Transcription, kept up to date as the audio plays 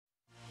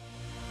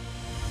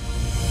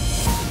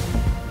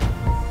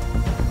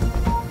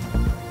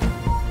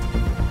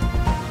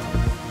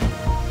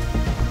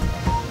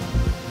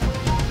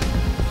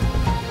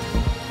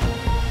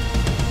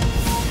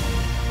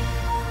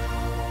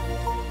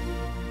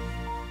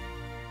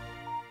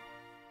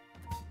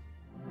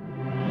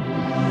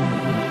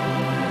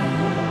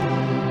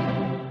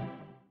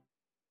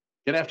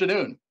Good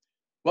afternoon.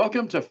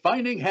 Welcome to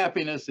Finding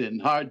Happiness in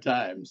Hard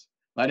Times.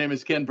 My name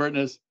is Ken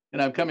Burtness, and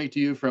I'm coming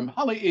to you from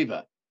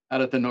Haleiwa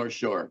out at the North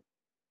Shore.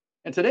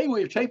 And today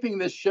we're taping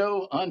this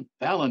show on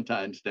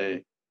Valentine's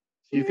Day.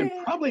 So you can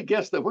Yay. probably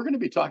guess that we're going to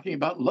be talking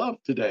about love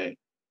today.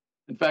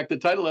 In fact, the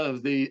title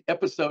of the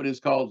episode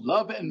is called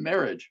Love and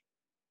Marriage.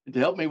 And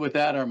to help me with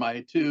that are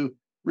my two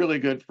really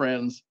good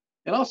friends,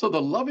 and also the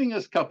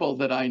lovingest couple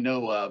that I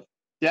know of,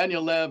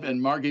 Daniel Lev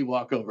and Margie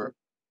Walkover.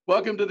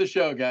 Welcome to the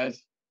show,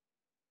 guys.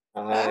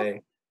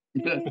 Hi.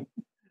 You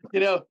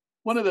know,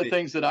 one of the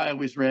things that I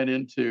always ran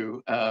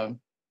into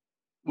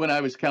when I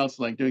was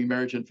counseling, doing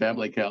marriage and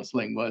family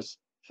counseling, was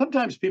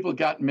sometimes people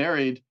got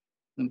married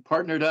and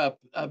partnered up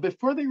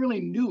before they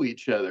really knew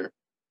each other.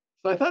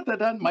 So I thought that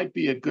that might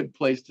be a good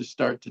place to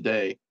start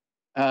today.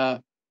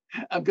 I'm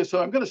going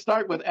to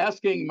start with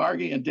asking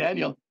Margie and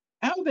Daniel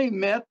how they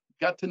met,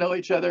 got to know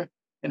each other,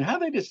 and how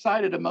they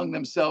decided among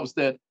themselves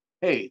that,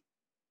 hey,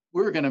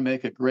 we're going to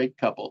make a great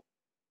couple.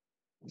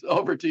 It's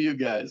over to you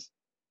guys.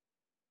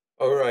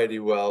 All righty.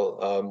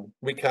 Well,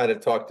 we kind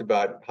of talked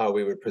about how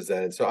we would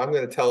present it. So I'm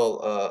going to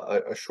tell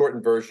a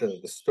shortened version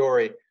of the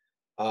story.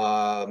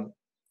 I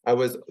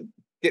was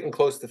getting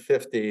close to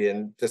 50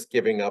 and just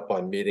giving up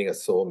on meeting a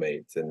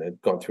soulmate and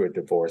had gone through a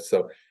divorce.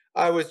 So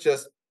I was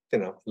just,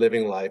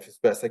 living life as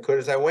best I could.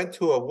 As I went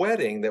to a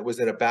wedding that was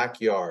in a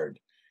backyard,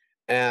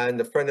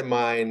 and a friend of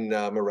mine,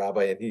 a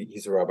rabbi, and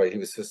he's a rabbi, he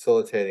was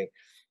facilitating.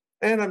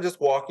 And I'm just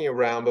walking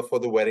around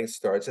before the wedding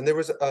starts, and there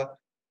was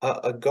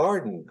a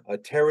garden, a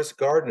terrace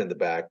garden in the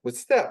back with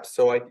steps.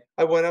 So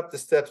I went up the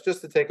steps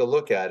just to take a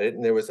look at it,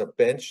 and there was a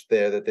bench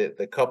there that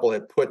the couple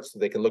had put so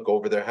they could look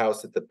over their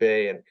house at the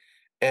bay.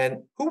 And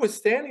who was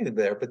standing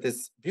there but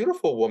this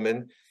beautiful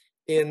woman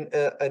in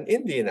an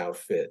Indian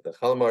outfit, the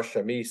Halmar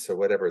Shamis or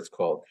whatever it's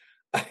called.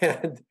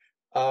 And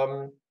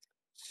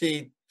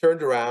she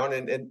turned around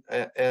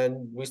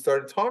and we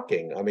started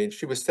talking. I mean,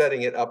 she was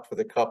setting it up for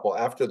the couple.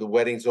 After the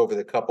wedding's over,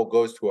 the couple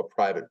goes to a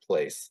private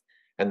place,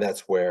 and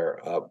that's where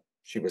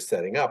she was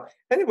setting up.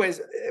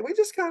 Anyways, we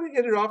just kind of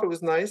hit it off. It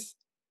was nice.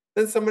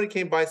 Then somebody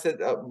came by and said,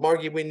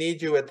 Margie, we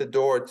need you at the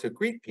door to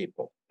greet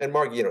people. And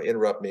Margie,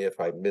 interrupt me if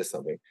I miss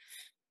something.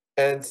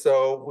 And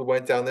so we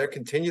went down there,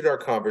 continued our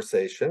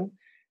conversation.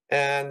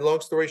 And long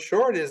story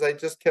short is I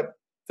just kept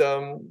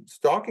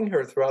stalking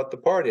her throughout the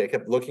party. I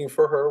kept looking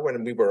for her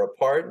when we were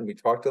apart, and we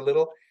talked a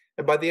little.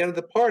 And by the end of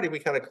the party, we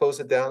kind of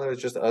closed it down. It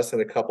was just us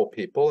and a couple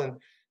people, and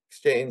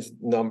exchanged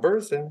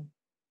numbers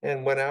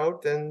and went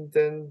out, and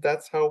then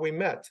that's how we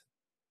met.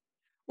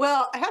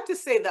 Well, I have to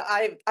say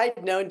that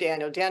I'd known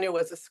Daniel. Daniel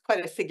was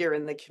quite a figure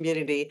in the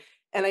community,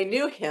 and I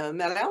knew him,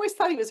 and I always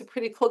thought he was a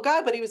pretty cool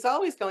guy, but he was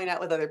always going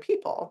out with other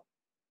people.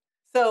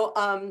 So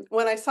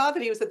when I saw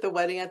that he was at the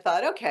wedding, I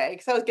thought, okay,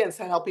 because I was again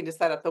helping to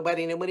set up the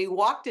wedding. And when he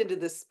walked into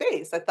this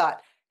space, I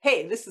thought,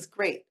 hey, this is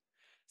great.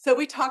 So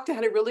we talked and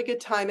had a really good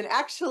time. And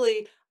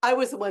actually, I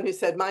was the one who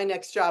said, my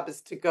next job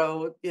is to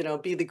go,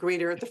 be the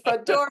greeter at the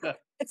front door.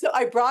 And so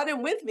I brought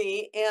him with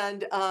me,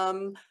 and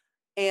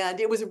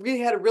it was really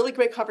had a really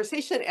great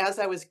conversation. As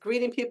I was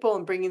greeting people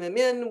and bringing them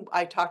in,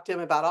 I talked to him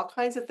about all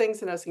kinds of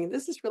things, and I was thinking,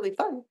 this is really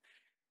fun.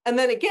 And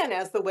then again,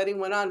 as the wedding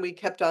went on, we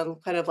kept on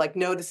kind of like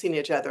noticing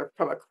each other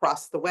from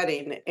across the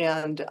wedding.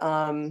 And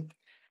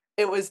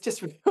it was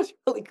just it was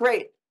really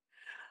great.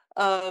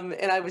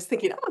 And I was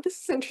thinking, oh,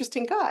 this is an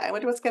interesting guy. I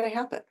wonder what's going to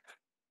happen.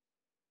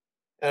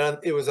 And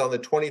it was on the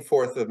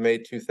 24th of May,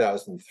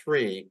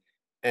 2003.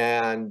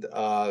 And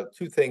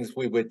two things: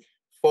 we would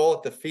fall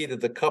at the feet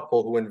of the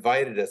couple who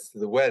invited us to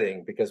the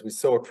wedding because we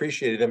so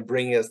appreciated them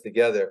bringing us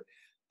together.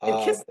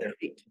 And kiss their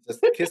feet.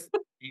 Just kiss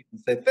their feet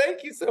and say,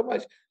 thank you so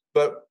much.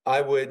 But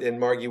I would, and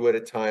Margie would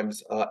at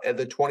times, at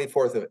the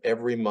 24th of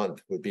every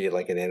month would be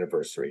like an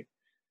anniversary.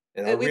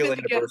 And our And we've real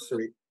been together.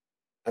 anniversary,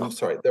 I'm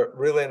sorry, the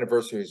real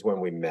anniversary is when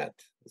we met,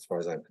 as far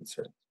as I'm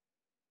concerned.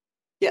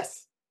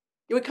 Yes.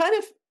 We kind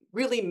of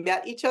really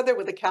met each other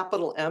with a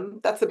capital M.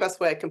 That's the best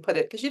way I can put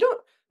it, because you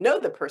don't know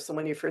the person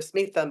when you first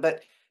meet them,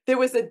 but there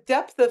was a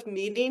depth of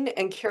meeting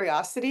and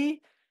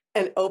curiosity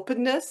and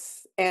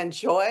openness and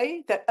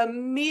joy that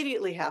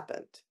immediately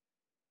happened.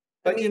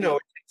 But it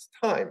takes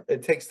time.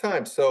 It takes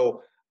time.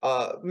 So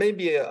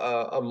maybe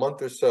a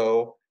month or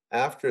so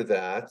after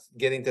that,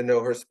 getting to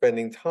know her,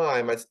 spending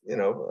time, I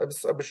was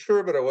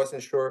sure, but I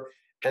wasn't sure.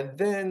 And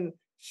then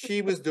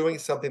she was doing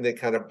something that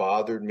kind of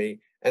bothered me.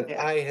 And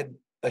Yeah. I had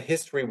a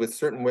history with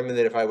certain women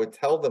that if I would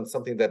tell them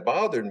something that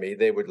bothered me,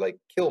 they would like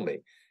kill me.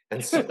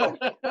 And so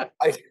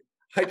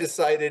I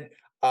decided,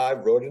 I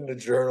wrote in the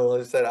journal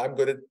and said, I'm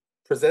going to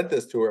present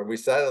this to her. And we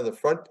sat on the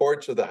front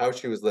porch of the house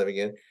she was living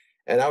in.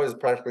 And I was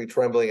practically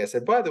trembling. I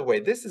said, by the way,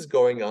 this is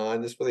going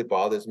on. This really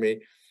bothers me.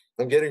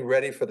 I'm getting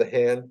ready for the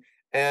hand.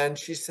 And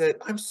she said,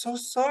 I'm so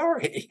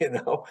sorry,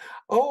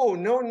 Oh,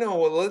 no.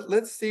 Well,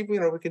 let's see, we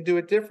can do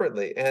it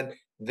differently. And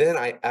then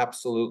I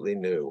absolutely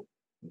knew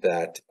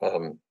that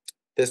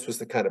this was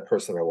the kind of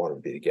person I wanted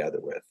to be together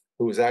with,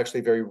 who was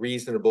actually very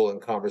reasonable in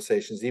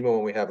conversations, even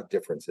when we have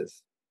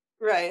differences.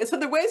 Right. And so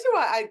the reason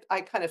why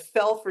I kind of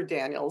fell for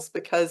Daniel's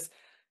because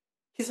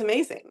he's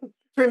amazing.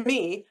 For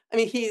me, I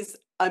mean, he's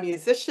a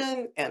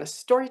musician and a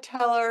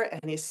storyteller,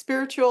 and he's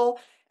spiritual,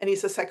 and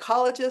he's a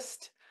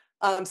psychologist.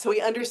 So he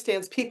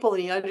understands people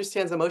and he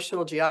understands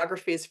emotional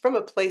geographies from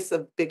a place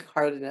of big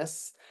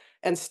heartedness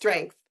and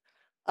strength.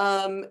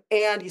 And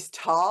he's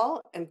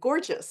tall and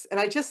gorgeous. And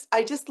I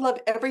just love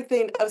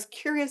everything. I was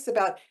curious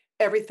about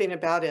everything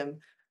about him.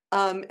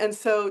 And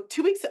so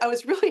 2 weeks, I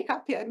was really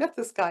happy I met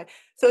this guy.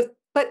 So,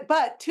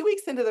 but 2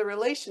 weeks into the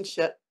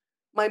relationship,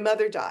 my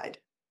mother died.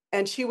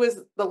 And she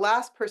was the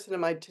last person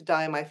to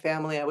die in my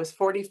family. I was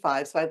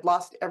 45, so I'd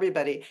lost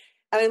everybody.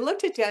 And I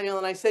looked at Daniel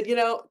and I said,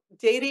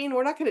 dating,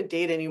 we're not going to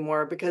date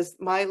anymore because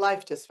my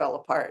life just fell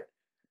apart.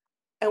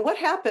 And what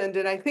happened,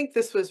 and I think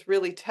this was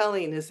really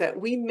telling, is that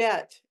we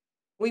met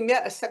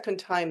a second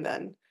time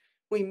then.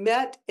 We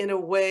met in a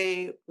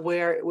way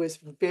where it was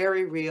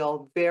very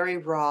real, very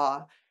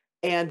raw,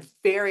 and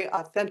very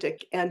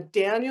authentic. And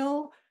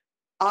Daniel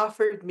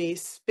offered me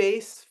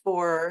space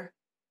to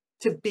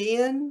be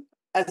in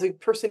as a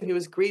person who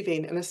was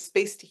grieving and a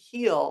space to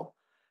heal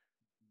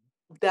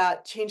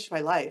that changed my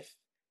life.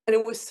 And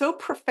it was so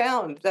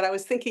profound that I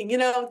was thinking,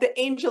 the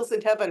angels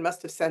in heaven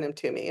must have sent him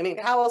to me. I mean,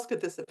 how else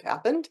could this have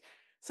happened?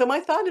 So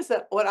my thought is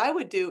that what I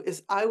would do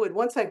is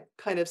once I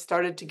kind of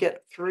started to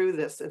get through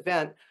this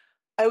event,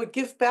 I would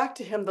give back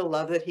to him the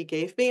love that he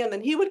gave me, and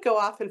then he would go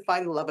off and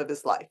find the love of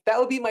his life. That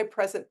would be my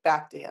present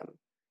back to him,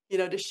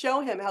 to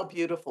show him how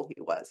beautiful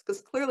he was.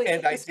 Because clearly,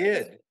 And I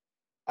did.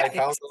 I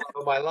found the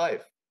love of my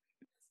life.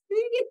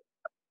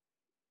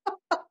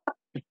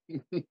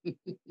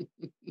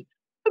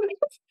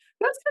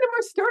 That's kind of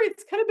our story.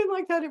 It's kind of been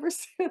like that ever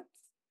since,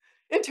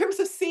 in terms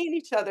of seeing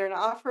each other and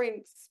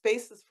offering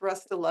spaces for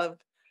us to love,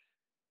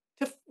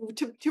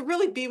 to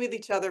really be with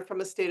each other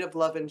from a state of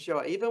love and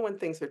joy, even when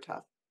things are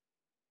tough.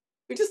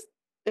 We just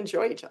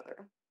enjoy each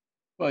other.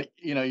 Well,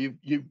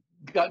 you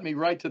got me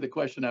right to the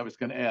question I was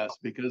going to ask,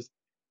 because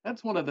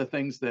that's one of the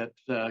things that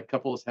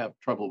couples have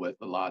trouble with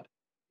a lot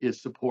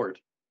is support.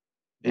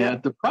 Yeah.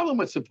 And the problem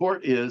with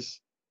support is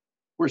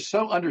we're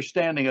so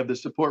understanding of the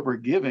support we're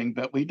giving,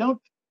 but we don't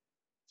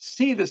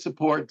see the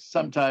support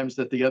sometimes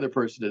that the other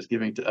person is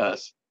giving to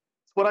us.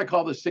 It's what I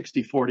call the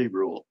 60-40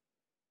 rule.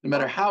 No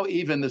matter how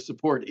even the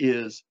support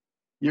is,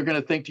 you're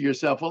going to think to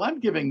yourself, well, I'm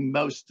giving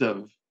most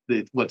of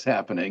what's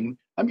happening.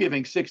 I'm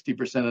giving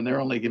 60% and they're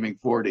only giving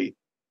 40,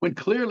 when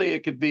clearly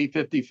it could be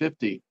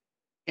 50-50.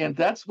 And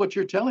that's what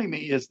you're telling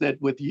me, is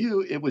that with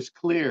you, it was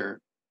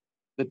clear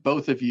that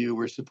both of you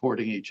were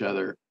supporting each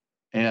other,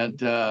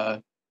 and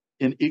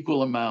in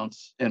equal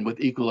amounts and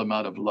with equal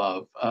amount of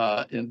love.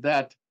 And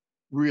that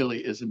really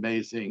is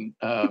amazing.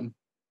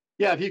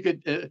 Yeah, if you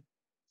could,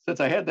 since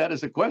I had that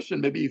as a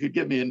question, maybe you could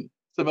give me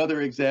some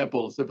other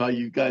examples of how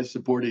you guys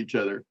support each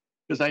other.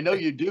 Because I know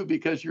you do,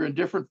 because you're in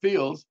different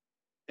fields,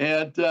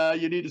 and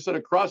you need to sort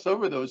of cross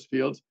over those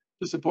fields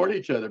to support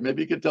each other.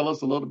 Maybe you could tell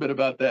us a little bit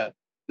about that,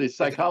 the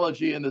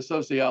psychology and the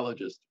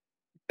sociologist.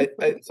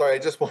 Sorry, I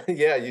just want,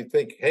 yeah, you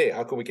think, hey,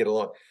 how can we get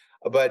along?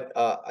 But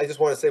I just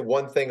want to say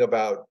one thing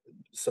about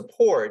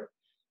support,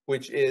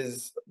 which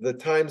is the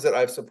times that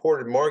I've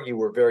supported Margie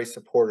were very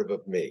supportive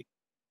of me,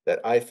 that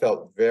I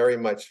felt very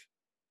much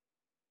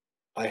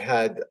I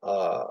had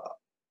a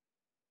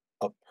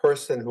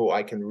person who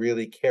I can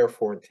really care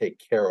for and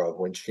take care of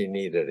when she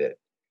needed it.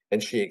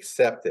 And she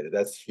accepted it.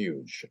 That's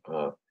huge.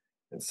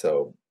 And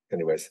so,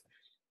 anyways,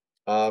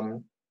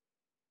 well,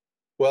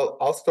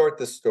 I'll start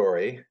the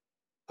story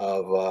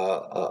of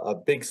a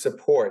big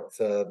support.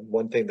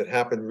 One thing that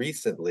happened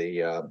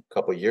recently, a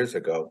couple of years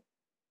ago,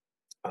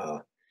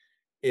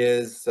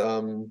 is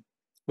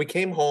we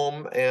came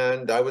home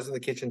and I was in the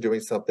kitchen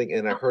doing something,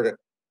 and I heard a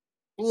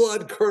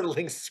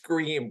blood-curdling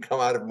scream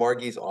come out of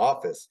Margie's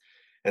office.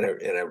 And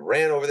I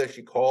ran over there.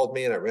 She called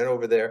me, and I ran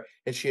over there,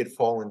 and she had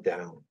fallen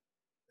down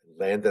and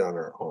landed on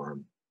her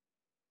arm.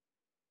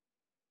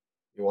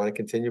 You want to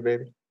continue,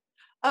 baby?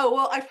 Oh,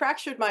 well, I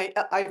fractured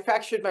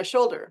my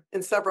shoulder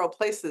in several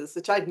places,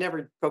 which I'd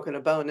never broken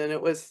a bone, and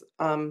it was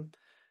a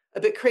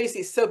bit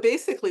crazy. So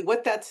basically,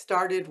 what that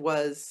started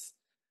was,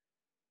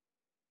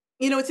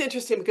 it's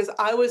interesting because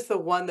I was the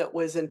one that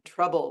was in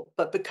trouble,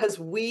 but because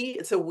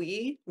we're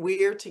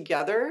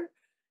together,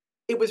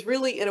 it was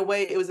really, in a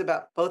way, it was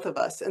about both of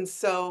us. And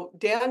so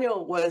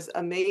Daniel was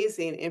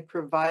amazing in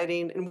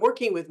providing and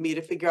working with me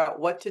to figure out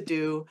what to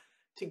do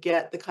to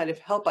get the kind of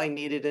help I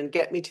needed and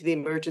get me to the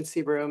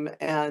emergency room.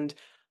 And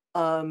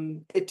I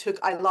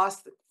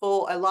lost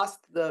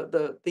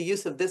the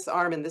use of this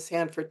arm and this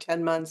hand for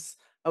 10 months.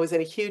 I was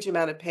in a huge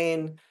amount of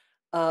pain.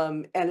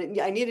 I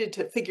needed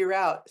to figure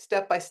out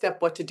step by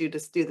step what to do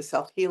the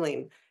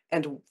self-healing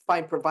and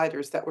find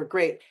providers that were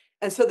great.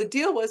 And so the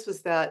deal was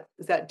that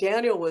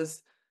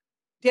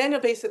Daniel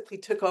basically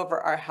took over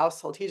our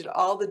household. He did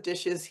all the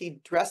dishes. He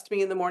dressed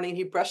me in the morning.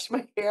 He brushed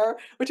my hair,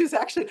 which is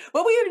actually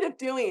what we ended up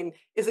doing,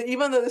 is that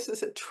even though this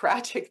is a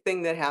tragic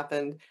thing that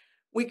happened,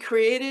 we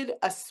created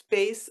a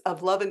space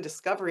of love and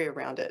discovery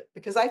around it,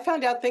 because I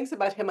found out things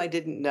about him I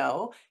didn't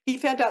know. He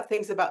found out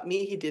things about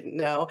me he didn't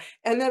know.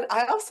 And then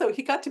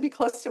he got to be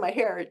close to my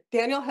hair.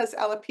 Daniel has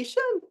alopecia.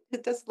 He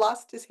just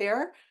lost his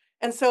hair.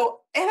 And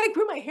I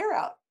grew my hair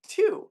out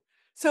too.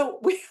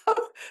 So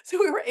so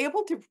we were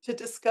able to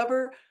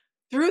discover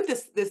through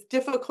this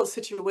difficult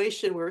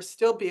situation, we were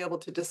still be able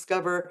to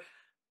discover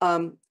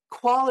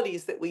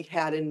qualities that we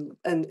had and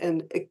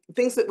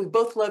things that we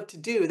both loved to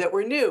do that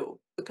were new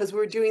because we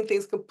were doing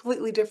things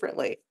completely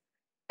differently.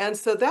 And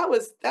so that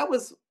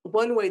was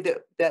one way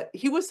that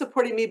he was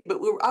supporting me, but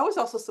I was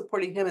also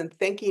supporting him and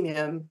thanking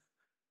him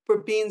for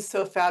being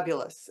so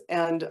fabulous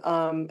and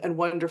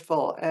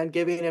wonderful and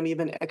giving him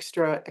even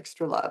extra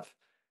love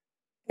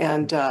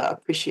and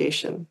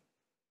appreciation.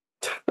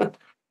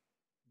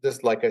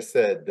 Just like I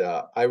said,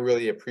 I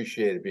really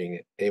appreciated being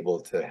able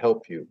to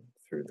help you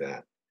through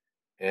that.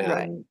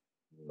 Right. And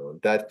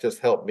that just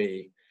helped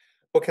me.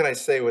 What can I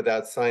say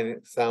without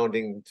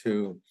sounding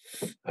too,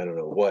 I don't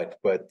know what,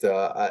 but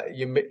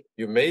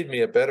you made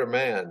me a better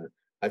man.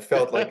 I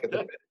felt like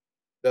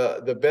the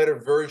a better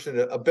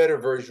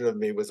version of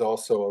me was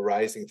also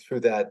arising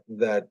through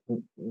that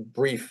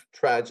brief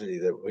tragedy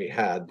that we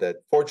had. That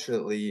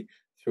fortunately,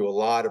 through a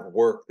lot of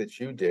work that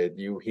you did,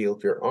 you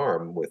healed your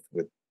arm with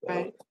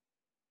Right.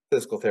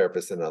 physical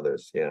therapists and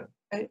others. Yeah.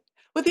 Right.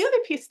 Well, the other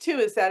piece too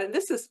is that, and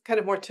this is kind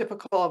of more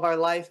typical of our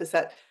life, is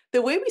that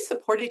the way we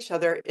support each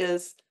other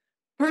is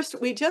first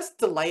we just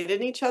delight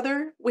in each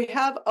other. We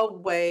have a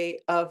way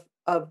of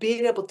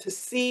being able to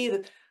see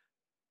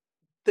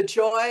the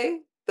joy,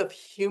 the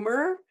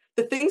humor,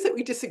 the things that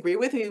we disagree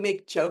with, we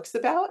make jokes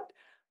about.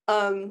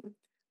 Um,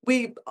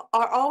 we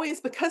are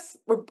always because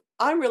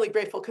I'm really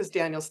grateful because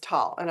Daniel's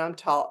tall and I'm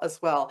tall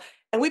as well,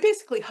 and we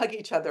basically hug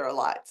each other a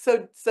lot.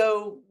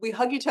 So we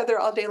hug each other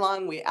all day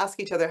long. We ask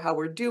each other how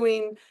we're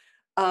doing.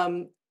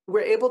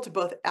 We're able to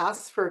both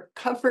ask for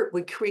comfort.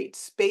 We create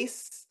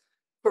space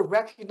for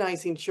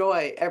recognizing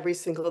joy every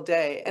single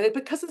day, and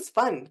because it's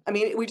fun. I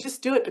mean, we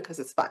just do it because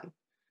it's fun.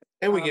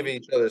 And we give Um,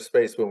 each other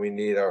space when we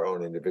need our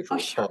own oh, individual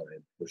sure.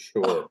 time, for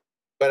sure. Oh,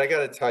 But I got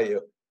to tell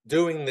you,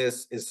 doing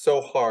this is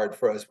so hard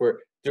for us. We're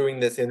doing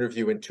this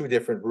interview in two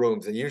different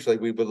rooms, and usually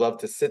we would love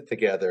to sit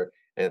together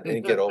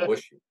and get all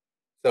mushy.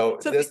 So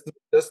so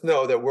just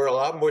know that we're a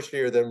lot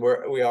mushier than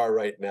we are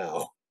right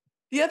now.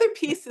 the other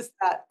piece is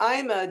that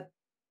I'm a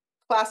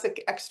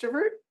classic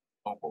extrovert.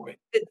 Oh boy.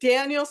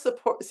 Daniel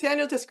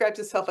describes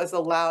himself as a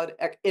loud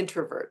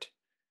introvert.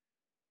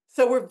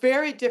 So we're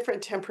very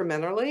different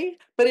temperamentally,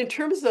 but in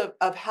terms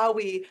of how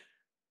we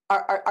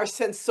our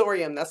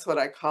sensorium, that's what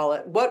I call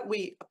it, what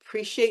we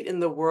appreciate in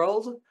the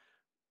world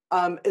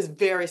is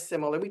very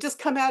similar. We just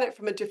come at it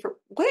from a different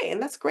way,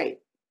 and that's great.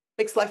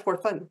 Makes life more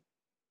fun,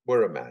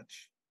 We're a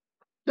match.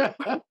 Well,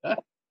 more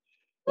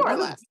or one of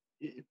the, less.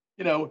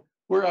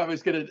 where I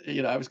was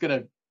I was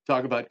gonna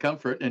talk about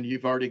comfort, and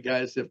you've already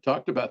guys have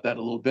talked about that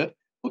a little bit.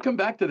 We'll come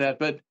back to that,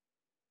 but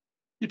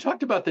you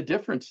talked about the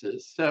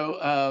differences.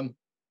 So,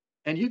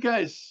 and you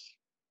guys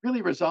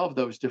really resolve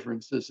those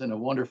differences in a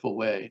wonderful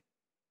way.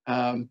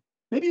 Um,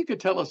 Maybe you could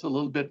tell us a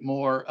little bit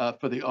more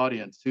for the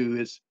audience who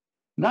is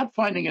not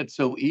finding it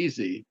so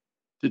easy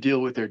to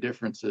deal with their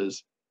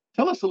differences.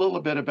 Tell us a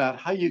little bit about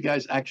how you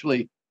guys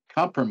actually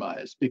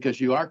compromise, because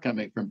you are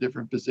coming from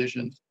different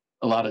positions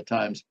a lot of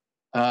times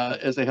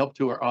as a help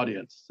to our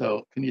audience.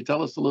 So, can you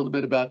tell us a little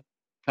bit about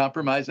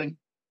compromising?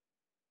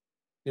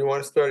 You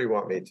want to start or you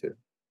want me to?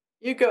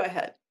 You go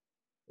ahead.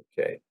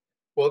 Okay.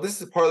 Well,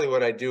 this is partly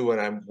what I do when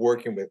I'm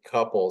working with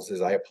couples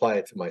is I apply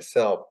it to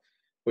myself,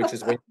 which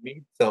is when you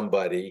meet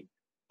somebody,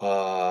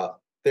 uh,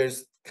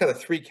 there's kind of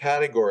three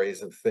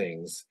categories of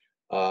things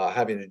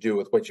having to do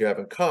with what you have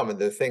in common.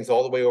 There are things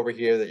all the way over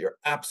here that you're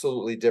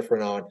absolutely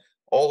different on,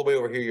 all the way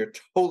over here you're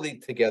totally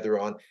together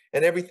on,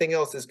 and everything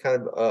else is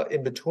kind of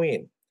in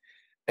between.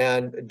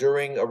 And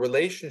during a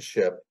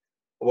relationship,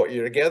 what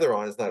you're together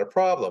on is not a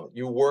problem.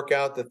 You work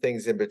out the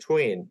things in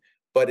between,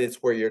 but it's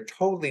where you're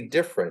totally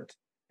different.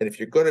 And if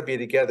you're going to be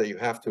together, you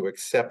have to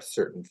accept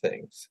certain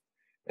things.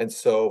 And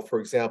so, for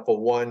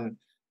example, one,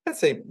 let's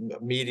say,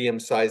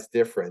 medium-sized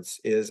difference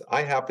is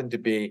I happen to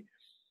be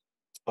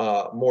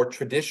more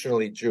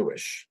traditionally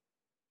Jewish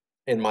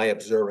in my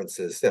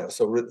observances. So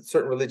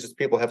certain religious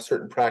people have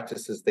certain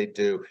practices they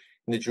do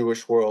in the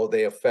Jewish world.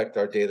 They affect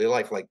our daily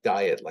life, like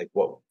diet, like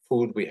what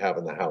food we have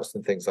in the house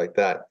and things like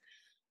that.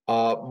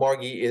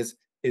 Margie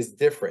is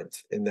different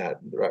in that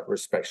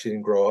respect. She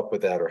didn't grow up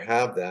with that or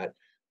have that,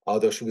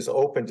 although she was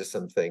open to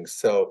some things.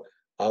 So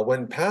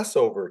when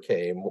Passover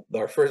came,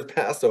 our first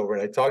Passover,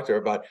 and I talked to her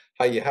about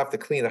how you have to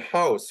clean a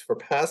house for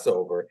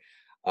Passover,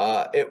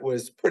 it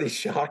was pretty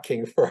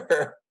shocking for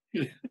her.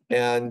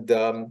 And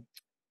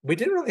we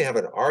didn't really have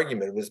an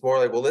argument. It was more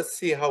like, well, let's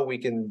see how we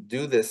can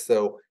do this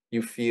so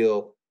you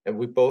feel, and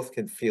we both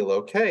can feel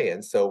okay.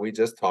 And so we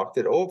just talked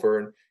it over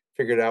and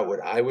figured out what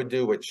I would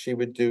do, what she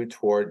would do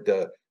toward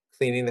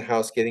cleaning the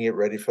house, getting it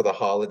ready for the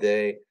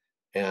holiday.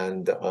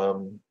 And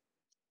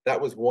that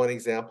was one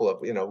example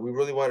of, we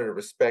really wanted to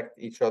respect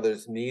each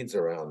other's needs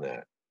around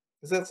that.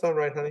 Does that sound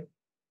right, honey?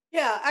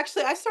 Yeah,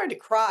 actually, I started to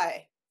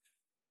cry.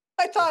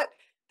 I thought,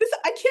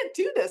 I can't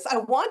do this. I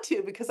want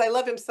to because I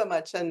love him so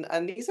much,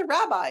 and he's a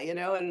rabbi,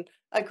 and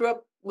I grew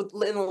up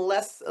in a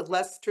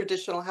less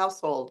traditional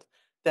household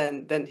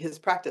than his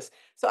practice.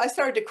 So I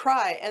started to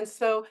cry, and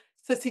so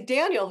So see,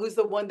 Daniel, who's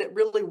the one that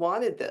really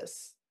wanted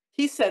this,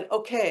 he said,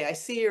 okay, I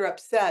see you're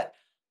upset.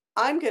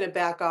 I'm going to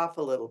back off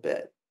a little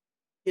bit.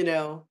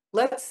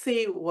 Let's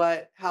see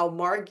how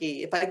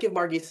Margie, if I give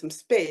Margie some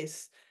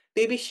space,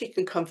 maybe she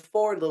can come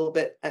forward a little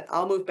bit and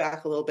I'll move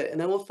back a little bit. And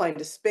then we'll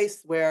find a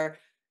space where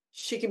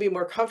she can be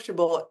more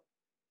comfortable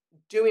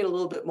doing a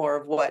little bit more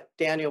of what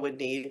Daniel would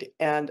need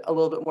and a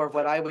little bit more of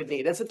what I would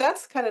need. And so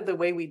that's kind of the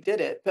way we did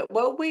it. But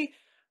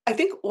I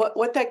think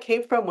what that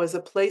came from was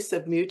a place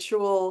of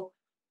mutual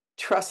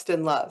trust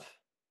and love.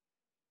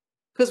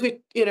 Because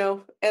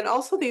and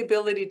also the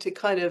ability to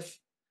kind of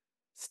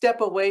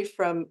step away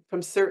from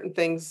certain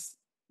things,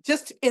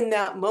 just in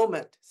that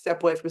moment,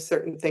 step away from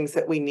certain things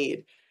that we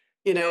need.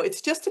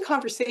 It's just a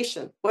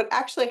conversation. What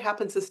actually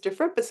happens is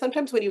different, but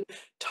sometimes when you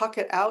talk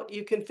it out,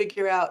 you can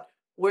figure out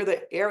where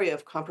the area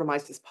of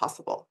compromise is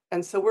possible.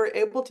 And so we're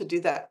able to do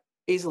that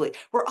easily.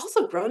 We're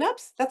also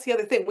grown-ups. That's the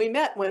other thing. We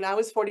met when I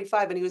was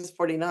 45 and he was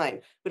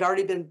 49. We'd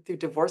already been through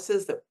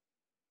divorces that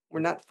were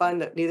not fun,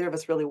 that neither of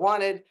us really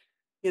wanted.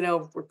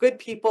 We're good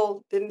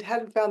people,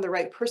 hadn't found the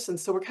right person.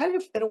 So we're kind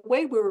of, in a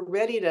way, we were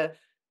ready to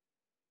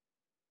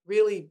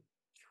really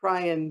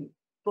try and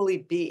fully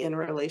be in a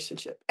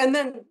relationship. And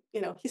then,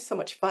 he's so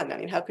much fun. I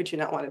mean, how could you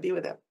not want to be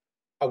with him?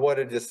 I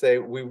wanted to say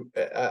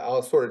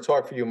I'll sort of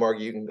talk for you,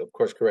 Margie. You can, of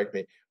course, correct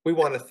me. We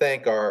want to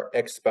thank our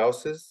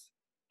ex-spouses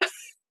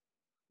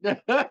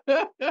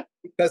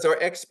because our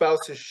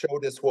ex-spouses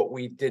showed us what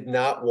we did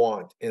not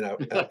want in a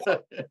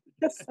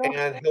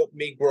and helped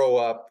me grow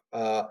up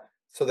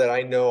so that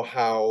I know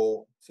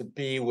how to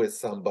be with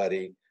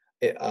somebody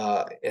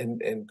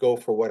and go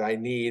for what I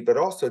need, but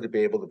also to be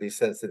able to be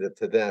sensitive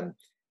to them.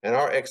 And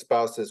our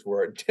ex-spouses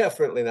were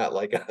definitely not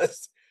like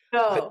us.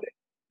 No.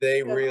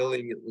 They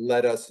really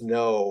let us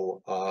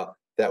know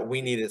that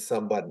we needed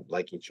somebody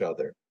like each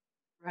other.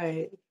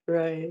 Right.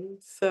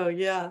 So,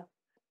 yeah.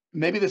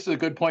 Maybe this is a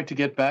good point to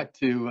get back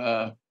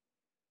to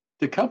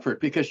comfort,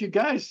 because you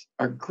guys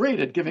are great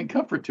at giving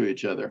comfort to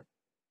each other,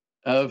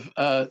 of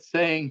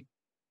saying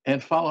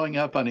and following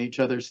up on each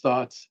other's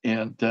thoughts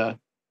and the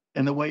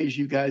ways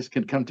you guys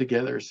can come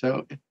together.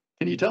 So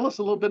can you tell us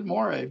a little bit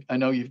more? I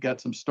know you've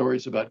got some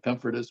stories about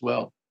comfort as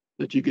well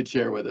that you could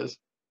share with us.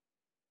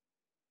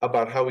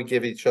 About how we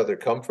give each other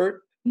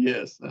comfort?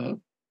 Yes.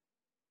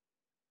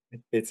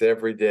 It's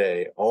every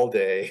day, all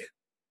day,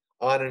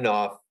 on and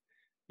off.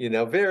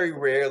 Very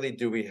rarely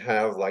do we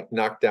have like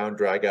knockdown,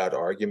 drag out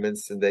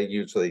arguments, and they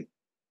usually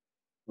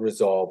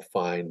resolve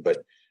fine.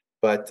 But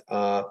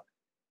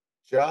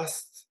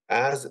just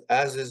as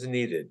is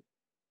needed,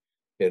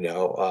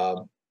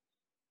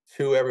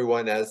 to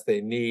everyone as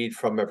they need,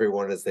 from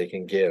everyone as they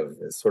can give.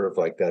 It's sort of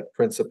like that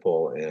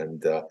principle,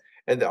 and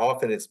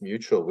often it's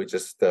mutual. We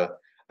just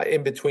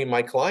in between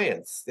my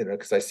clients,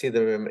 because I see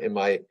them in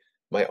my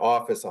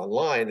office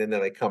online, and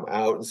then I come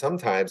out, and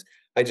sometimes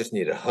I just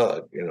need a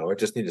hug, I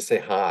just need to say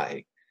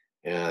hi,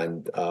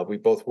 and we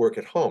both work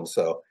at home.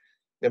 So,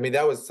 I mean,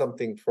 that was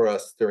something for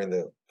us during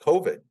the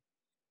COVID.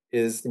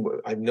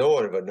 I know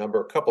of a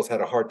number of couples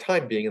had a hard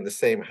time being in the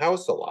same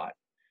house a lot,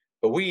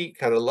 but we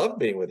kind of loved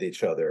being with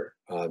each other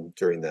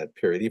during that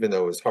period, even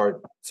though it was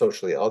hard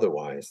socially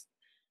otherwise.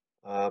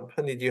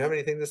 Honey, do you have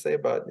anything to say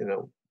about,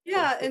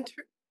 Yeah,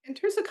 in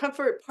terms of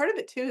comfort, part of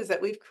it too is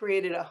that we've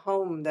created a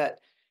home that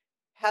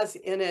has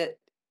in it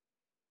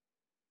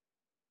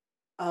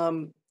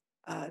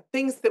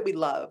things that we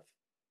love,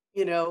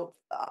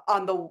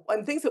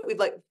 on things that we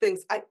like.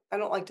 Things I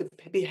don't like to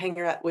be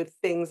hanging out with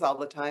things all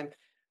the time,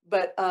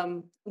 but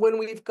when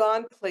we've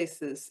gone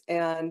places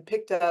and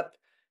picked up,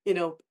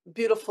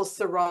 beautiful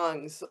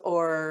sarongs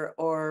or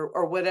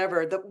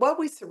whatever, that what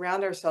we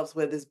surround ourselves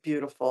with is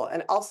beautiful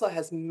and also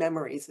has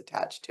memories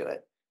attached to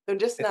it. They're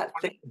just not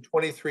things.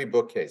 23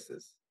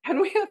 bookcases.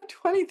 And we have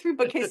 23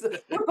 bookcases.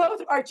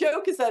 Our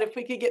joke is that if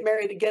we could get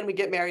married again, we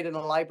get married in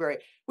a library.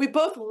 We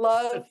both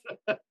love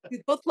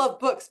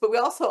books, but we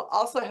also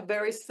have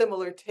very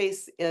similar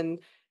tastes in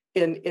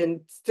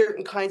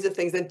certain kinds of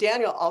things. And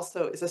Daniel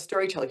also is a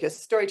storyteller. He has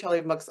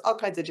storytelling books, all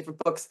kinds of different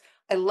books.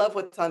 I love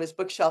what's on his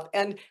bookshelf.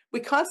 And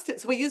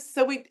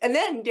and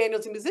then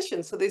Daniel's a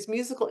musician, so there's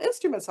musical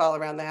instruments all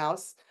around the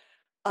house.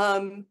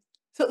 So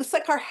it's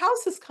like our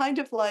house is kind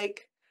of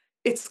like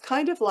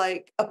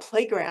a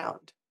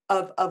playground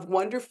of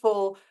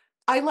wonderful.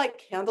 I like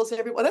candles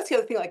everywhere. Well, that's the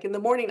other thing. Like in the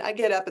morning, I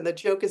get up and the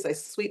joke is I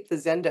sweep the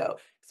Zendo,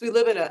 because we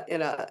live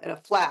in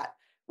a flat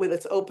with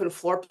its open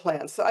floor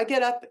plan. So I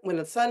get up when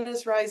the sun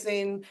is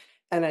rising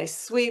and I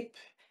sweep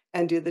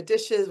and do the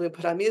dishes. We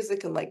put on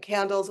music and light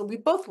candles, and we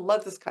both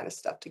love this kind of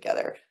stuff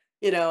together.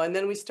 And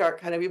then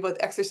we both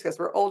exercise.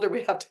 We're older.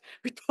 We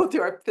both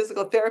do our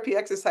physical therapy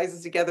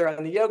exercises together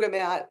on the yoga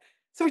mat.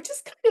 So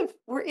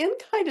we're in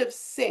kind of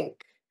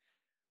sync.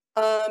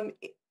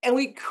 And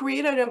we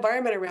create an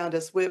environment around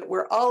us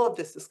where all of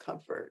this is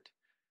comfort,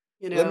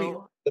 Let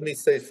me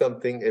say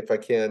something, if I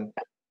can.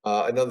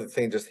 Another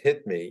thing just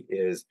hit me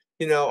is,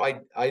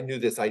 I knew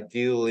this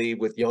ideally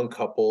with young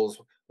couples.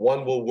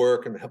 One will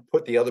work and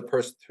put the other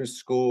person through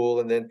school,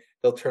 and then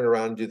they'll turn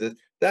around and do this.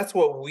 That's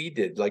what we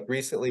did. Like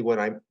recently, when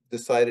I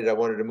decided I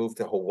wanted to move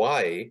to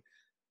Hawaii,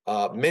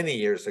 many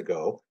years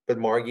ago, but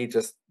Margie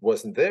just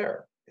wasn't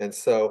there. And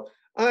so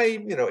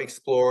I,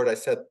 explored, I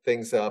set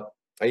things up.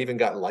 I even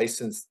got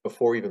licensed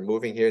before even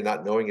moving here,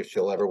 not knowing if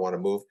she'll ever want to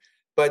move.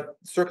 But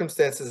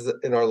circumstances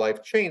in our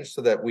life changed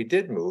so that we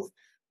did move.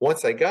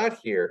 Once I got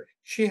here,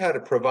 she had to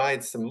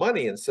provide some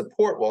money and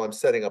support while I'm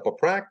setting up a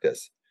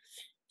practice.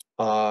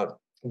 Uh,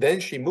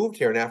 then she moved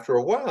here, and after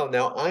a while,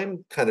 now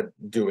I'm kind of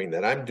doing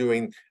that.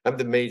 I'm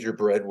the major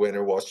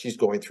breadwinner while she's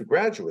going through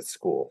graduate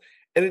school.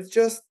 And it's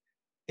just,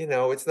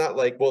 it's not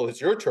like, well,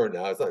 it's your turn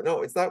now. It's like,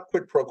 no, it's not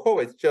quid pro quo.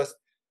 It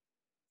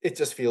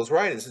just feels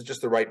right. This is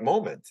just the right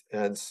moment.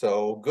 And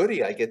so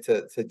goody, I get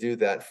to do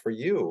that for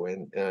you.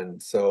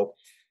 And so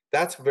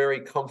that's a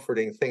very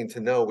comforting thing to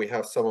know. We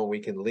have someone we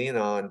can lean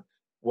on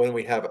when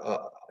we have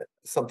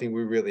something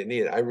we really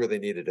need. I really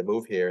needed to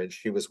move here, and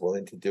she was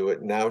willing to do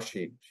it. Now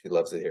she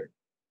loves it here.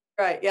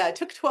 Right. Yeah. It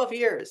took 12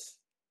 years.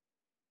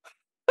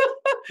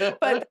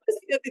 But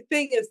the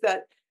thing is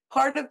that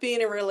part of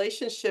being in a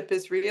relationship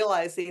is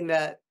realizing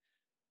that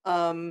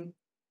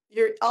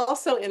you're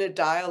also in a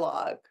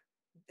dialogue,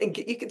 and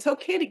it's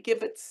okay to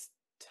give it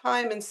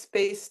time and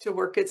space to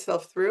work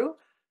itself through.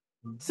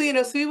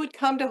 So, so we would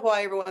come to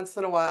Hawaii every once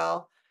in a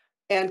while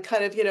and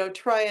kind of,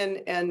 try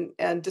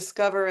and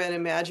discover and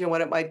imagine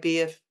what it might be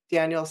if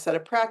Daniel set a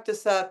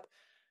practice up,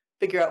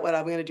 figure out what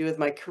I'm going to do with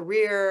my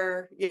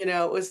career.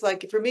 It was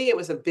like, for me, it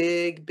was a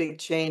big, big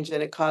change,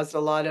 and it caused a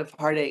lot of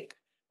heartache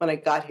when I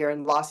got here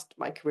and lost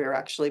my career,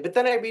 actually. But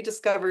then I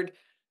rediscovered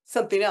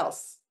something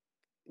else,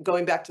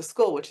 going back to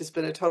school, which has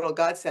been a total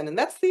godsend. And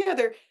that's the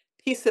other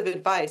piece of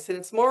advice. And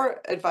it's more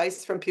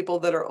advice from people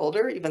that are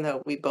older, even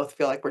though we both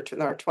feel like we're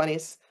in our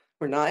 20s.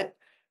 We're not.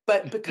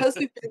 But because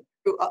we've been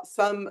through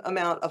some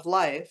amount of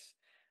life,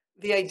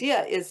 the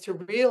idea is to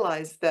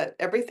realize that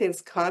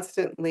everything's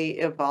constantly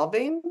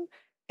evolving.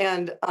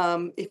 And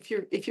if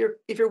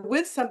you're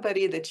with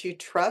somebody that you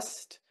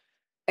trust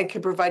and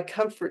can provide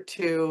comfort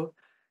to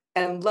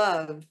and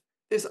love,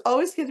 there's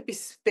always going to be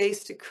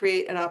space to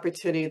create an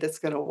opportunity that's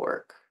going to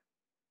work.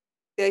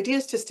 The idea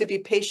is just to be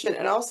patient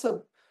and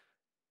also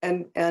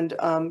and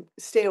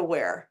stay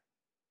aware.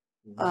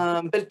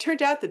 But it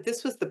turned out that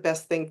this was the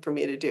best thing for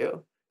me to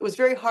do. It was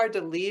very hard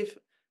to leave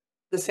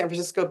the San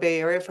Francisco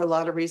Bay Area for a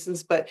lot of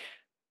reasons, but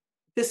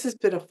this has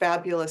been a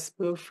fabulous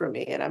move for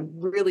me, and I'm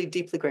really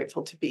deeply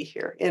grateful to be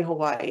here in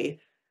Hawaii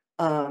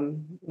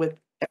with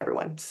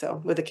everyone, so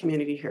with the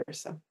community here.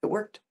 So it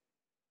worked.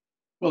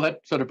 Well, that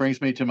sort of brings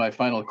me to my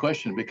final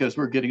question, because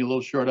we're getting a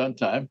little short on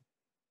time.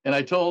 And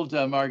I told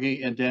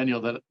Margie and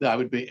Daniel that I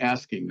would be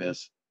asking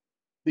this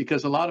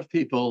because a lot of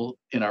people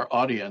in our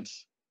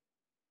audience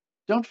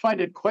don't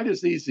find it quite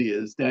as easy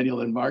as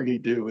Daniel and Margie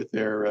do with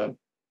their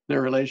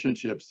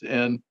relationships.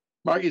 And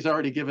Margie's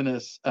already given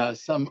us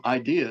some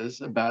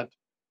ideas about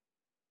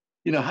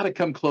how to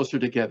come closer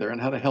together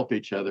and how to help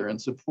each other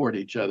and support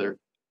each other.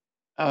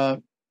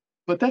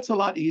 But that's a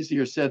lot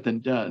easier said than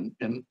done.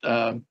 And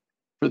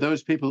for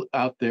those people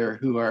out there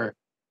who are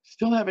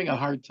still having a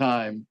hard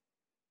time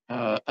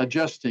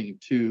adjusting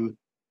to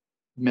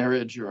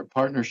marriage or a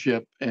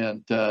partnership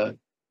and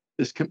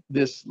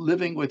this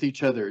living with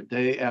each other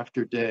day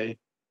after day,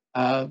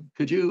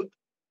 could you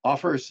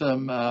offer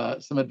some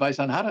advice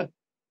on how to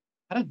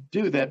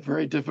do that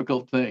very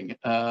difficult thing?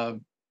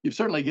 You've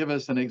certainly given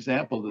us an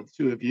example, the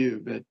two of you,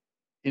 but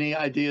any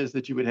ideas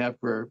that you would have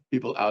for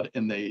people out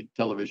in the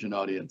television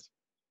audience?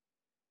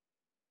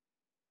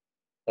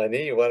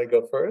 Honey, you want to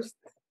go first?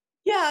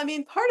 Yeah, I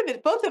mean, part of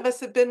it, both of us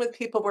have been with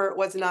people where it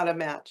was not a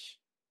match.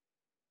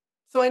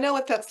 So I know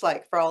what that's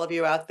like for all of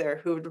you out there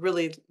who would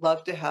really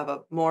love to have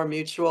a more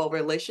mutual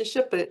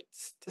relationship, but it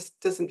just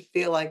doesn't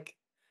feel like.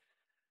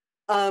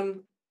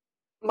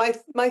 My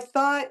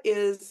thought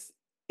is,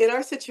 in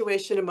our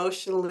situation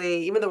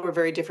emotionally, even though we're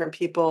very different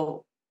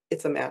people,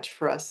 it's a match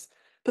for us.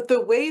 But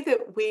the way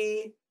that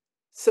we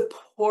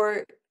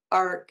support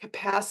our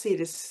capacity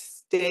to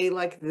stay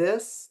like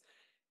this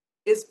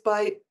is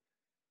by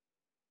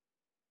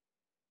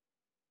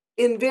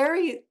in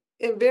very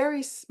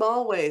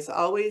small ways,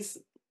 always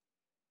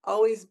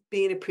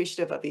being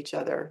appreciative of each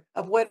other,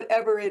 of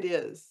whatever it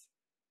is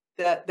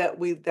that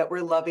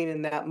we're loving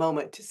in that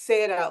moment, to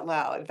say it out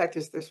loud. In fact,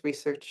 there's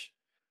research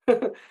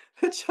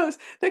that shows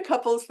that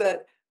couples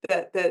that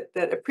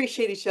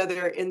appreciate each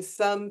other in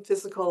some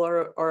physical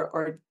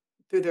or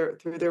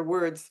through their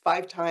words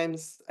 5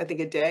 times, I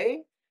think, a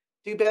day,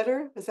 do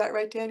better. Is that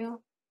right,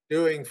 Daniel?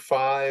 Doing a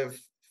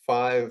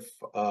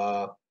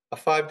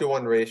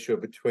 5-to-1 ratio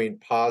between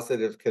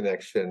positive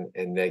connection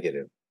and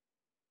negative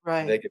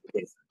Right.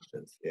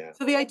 connections. Yeah.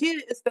 So the idea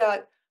is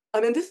that,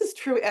 I mean, this is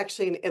true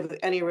actually in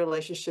any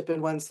relationship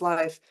in one's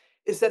life,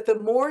 is that the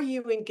more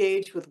you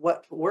engage with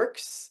what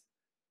works,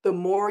 the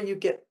more you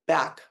get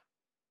back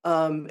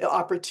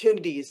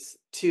opportunities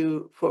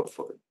to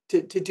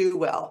do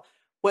well,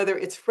 whether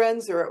it's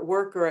friends or at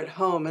work or at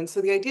home. And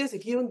so the idea is,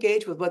 if you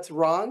engage with what's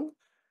wrong,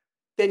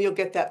 then you'll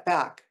get that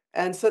back.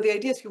 And so the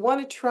idea is, if you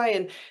want to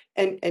try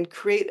and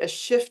create a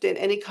shift in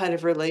any kind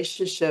of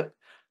relationship,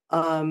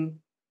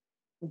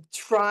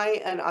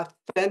 try and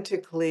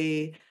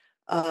authentically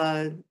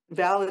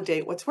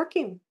validate what's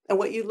working and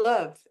what you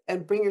love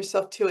and bring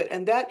yourself to it.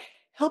 And that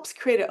helps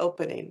create an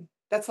opening.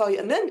 That's all.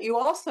 And then you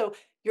also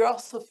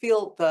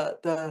feel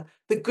the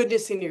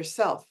goodness in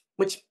yourself,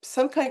 which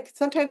sometimes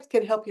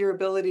can help your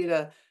ability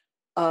to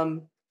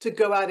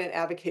go out and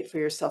advocate for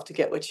yourself to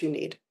get what you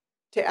need,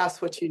 to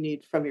ask what you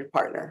need from your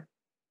partner,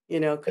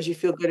 because you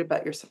feel good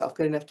about yourself,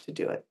 good enough to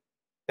do it.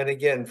 And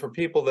again, for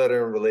people that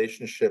are in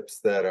relationships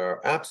that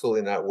are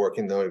absolutely not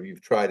working, though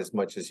you've tried as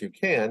much as you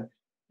can,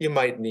 you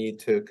might need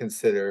to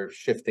consider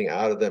shifting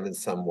out of them in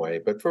some way.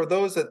 But for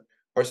those that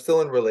are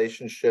still in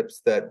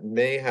relationships that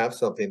may have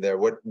something there,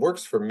 what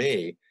works for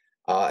me,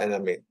 and I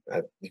mean,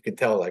 you can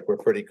tell like we're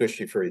pretty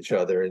cushy for each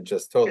other and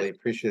just totally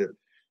appreciative.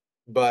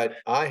 But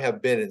I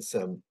have been in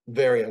some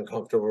very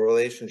uncomfortable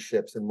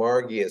relationships, and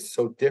Margie is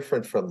so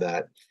different from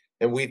that.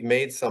 And we've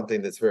made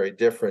something that's very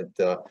different,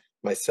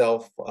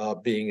 myself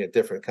being a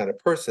different kind of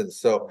person.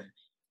 So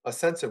a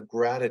sense of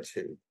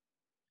gratitude,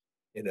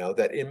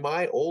 that in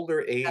my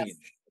older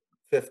age,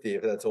 50,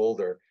 if that's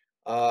older,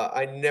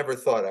 I never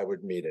thought I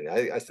would meet it.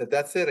 I said,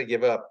 that's it, I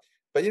give up.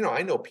 But,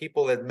 I know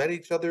people that met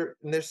each other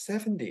in their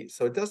 70s,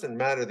 so it doesn't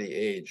matter the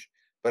age.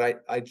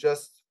 But I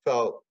just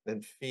felt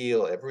and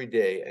feel every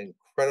day an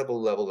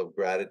incredible level of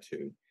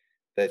gratitude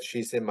that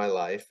she's in my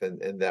life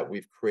and that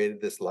we've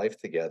created this life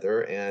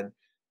together, and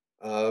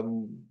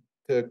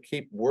to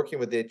keep working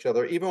with each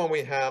other, even when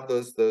we have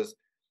those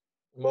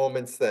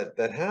moments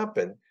that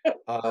happen.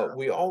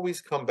 We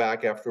always come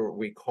back after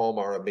we calm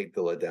our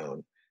amygdala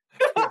down,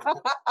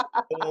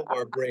 calm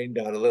our brain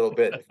down a little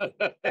bit,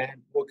 and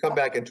we'll come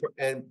back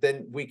and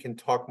then we can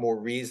talk more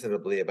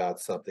reasonably about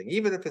something,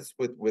 even if it's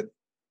with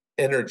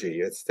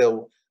energy. It's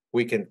still,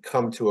 we can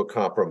come to a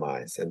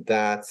compromise, and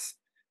that's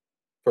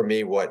for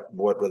me what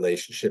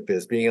relationship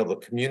is: being able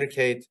to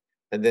communicate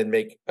and then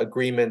make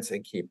agreements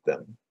and keep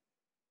them.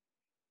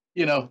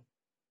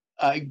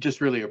 I just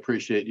really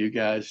appreciate you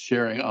guys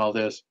sharing all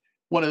this.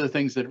 One of the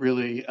things that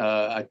really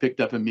I picked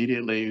up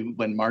immediately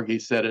when Margie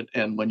said it,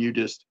 and when you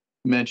just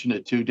mentioned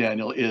it too,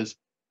 Daniel, is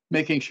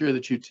making sure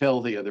that you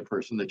tell the other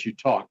person, that you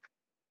talk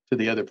to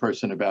the other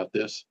person about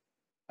this.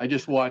 I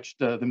just watched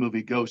the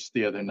movie Ghost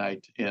the other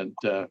night, and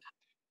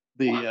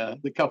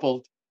the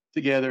couple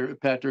together,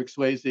 Patrick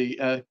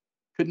Swayze,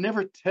 could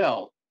never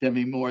tell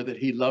Demi Moore that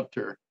he loved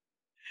her.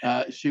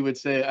 She would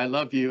say, "I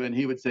love you," and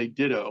he would say,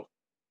 "Ditto."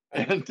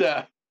 And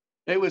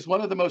it was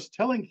one of the most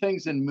telling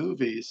things in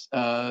movies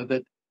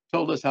that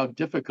told us how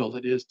difficult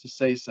it is to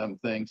say some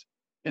things.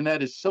 And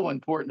that is so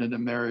important in a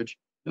marriage.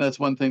 And that's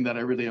one thing that I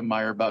really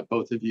admire about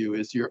both of you,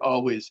 is you're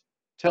always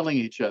telling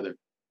each other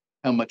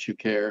how much you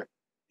care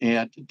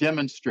and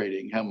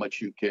demonstrating how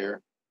much you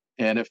care.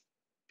 And if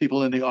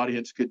people in the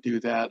audience could do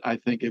that, I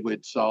think it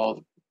would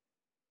solve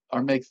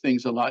or make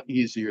things a lot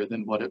easier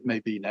than what it may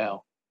be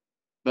now.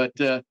 But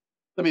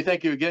let me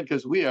thank you again,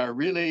 because we are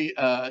really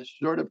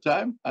short of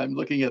time. I'm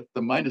looking at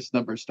the minus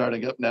number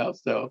starting up now.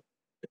 So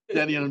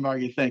Daniel and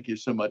Margie, thank you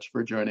so much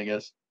for joining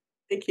us.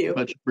 Thank you.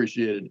 Much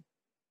appreciated.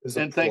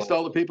 And thanks to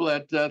all the people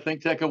at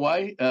ThinkTech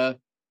Hawaii,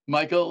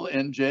 Michael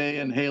and Jay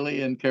and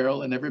Haley and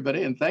Carol and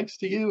everybody. And thanks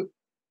to you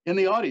in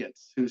the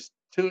audience who's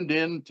tuned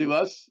in to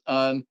us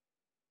on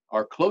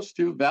our close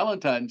to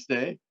Valentine's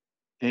Day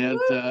and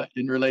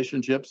in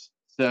relationships.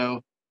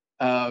 So,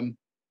 and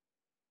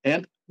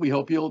we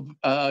hope you'll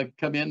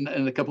come in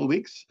a couple of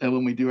weeks, and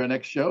when we do our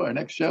next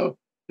show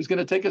is going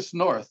to take us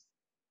north,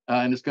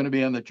 and it's going to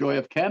be on the Joy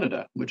of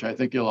Canada, which I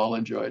think you'll all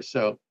enjoy.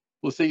 So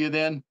we'll see you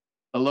then.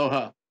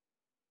 Aloha.